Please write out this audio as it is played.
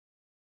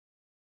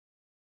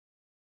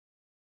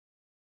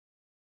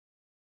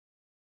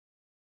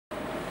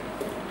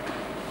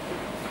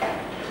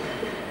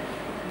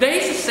There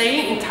is a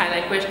saying in Thai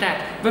language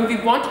that when we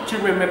want to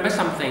remember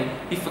something,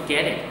 we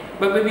forget it.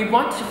 But when we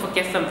want to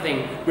forget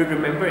something, we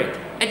remember it.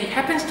 And it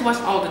happens to us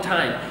all the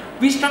time.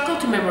 We struggle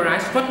to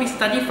memorize what we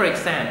study for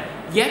exam,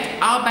 yet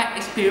our bad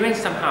experience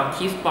somehow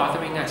keeps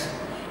bothering us.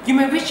 You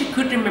may wish you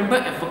could remember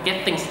and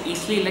forget things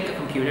easily like a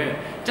computer.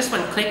 Just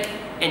one click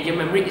and your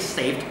memory is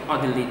saved or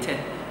deleted.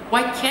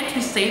 Why can't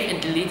we save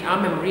and delete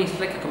our memories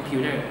like a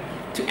computer?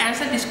 To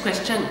answer this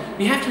question,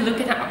 we have to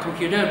look at how a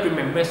computer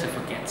remembers and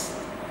forgets.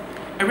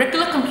 A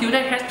regular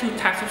computer has two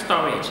types of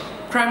storage,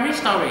 primary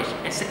storage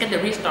and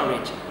secondary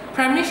storage.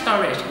 Primary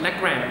storage, like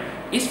RAM,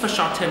 is for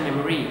short-term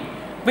memory.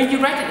 When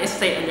you write an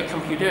essay on your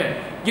computer,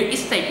 your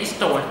essay is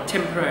stored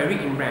temporarily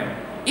in RAM.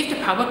 If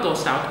the power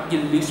goes out, you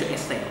lose your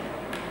essay.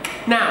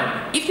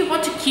 Now, if you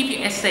want to keep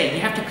your essay, you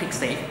have to click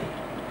Save.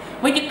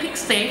 When you click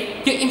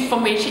Save, your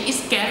information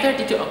is gathered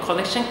into a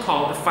collection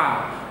called a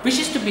file, which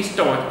is to be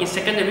stored in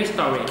secondary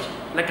storage,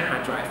 like a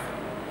hard drive.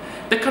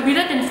 The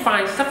computer then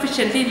finds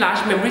sufficiently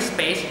large memory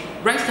space,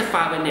 writes the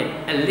file in it,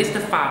 and lists the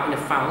file in the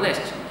file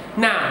list.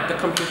 Now, the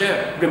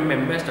computer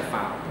remembers the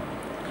file.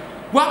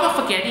 What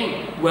about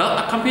forgetting? Well,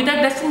 a computer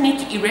doesn't need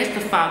to erase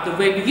the file the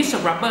way we use a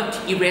rubber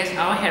to erase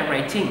our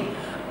handwriting.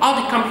 All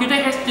the computer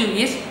has to do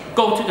is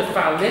go to the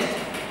file list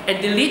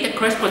and delete the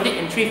corresponding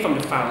entry from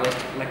the file list,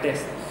 like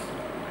this.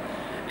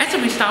 As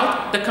a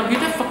result, the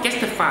computer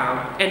forgets the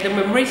file and the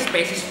memory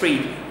space is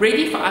freed,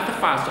 ready for other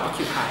files to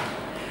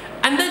occupy.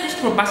 Under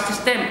this robust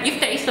system,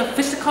 if there is no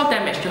physical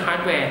damage to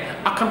hardware,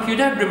 a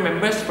computer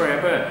remembers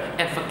forever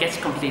and forgets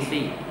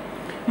completely.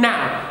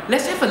 Now,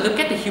 let's have a look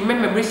at the human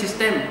memory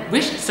system,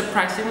 which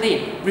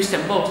surprisingly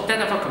resembles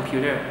that of a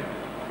computer.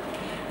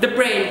 The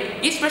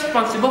brain is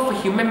responsible for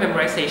human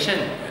memorization.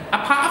 A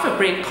part of the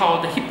brain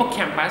called the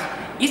hippocampus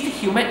is the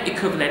human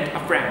equivalent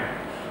of RAM.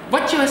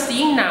 What you are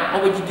seeing now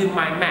or when you do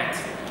mind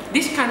math,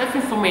 this kind of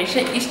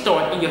information is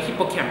stored in your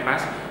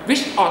hippocampus,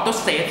 which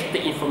auto-saves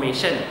the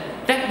information.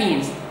 That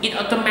means it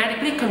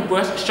automatically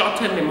converts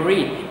short-term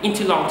memory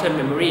into long-term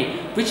memory,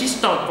 which is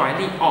stored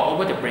widely all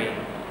over the brain.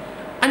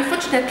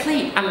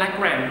 Unfortunately, unlike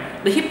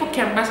RAM, the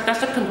hippocampus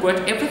doesn't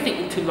convert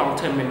everything into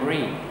long-term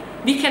memory.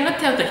 We cannot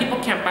tell the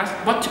hippocampus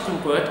what to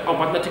convert or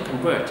what not to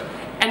convert.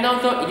 And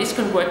although it is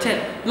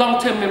converted,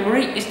 long-term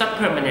memory is not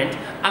permanent,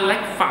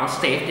 unlike files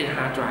saved in a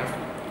hard drive.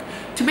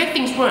 To make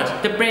things worse,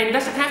 the brain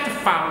doesn't have the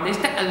file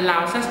list that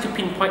allows us to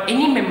pinpoint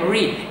any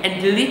memory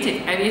and delete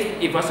it as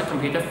if it was a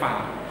computer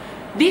file.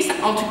 These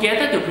are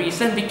altogether the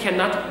reason we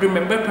cannot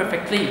remember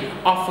perfectly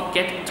or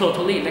forget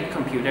totally like a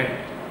computer.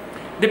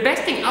 The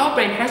best thing our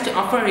brain has to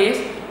offer is,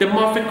 the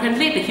more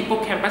frequently the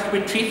hippocampus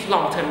retrieves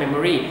long-term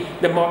memory,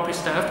 the more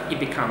preserved it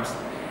becomes.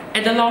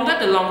 And the longer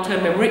the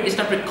long-term memory is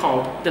not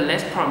recalled, the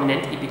less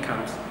prominent it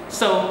becomes.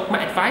 So,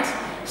 my advice,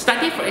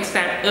 study for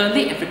exam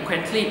early and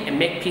frequently and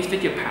make peace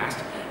with your past.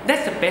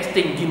 That's the best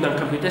thing you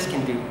non-computers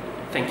can do.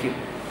 Thank you.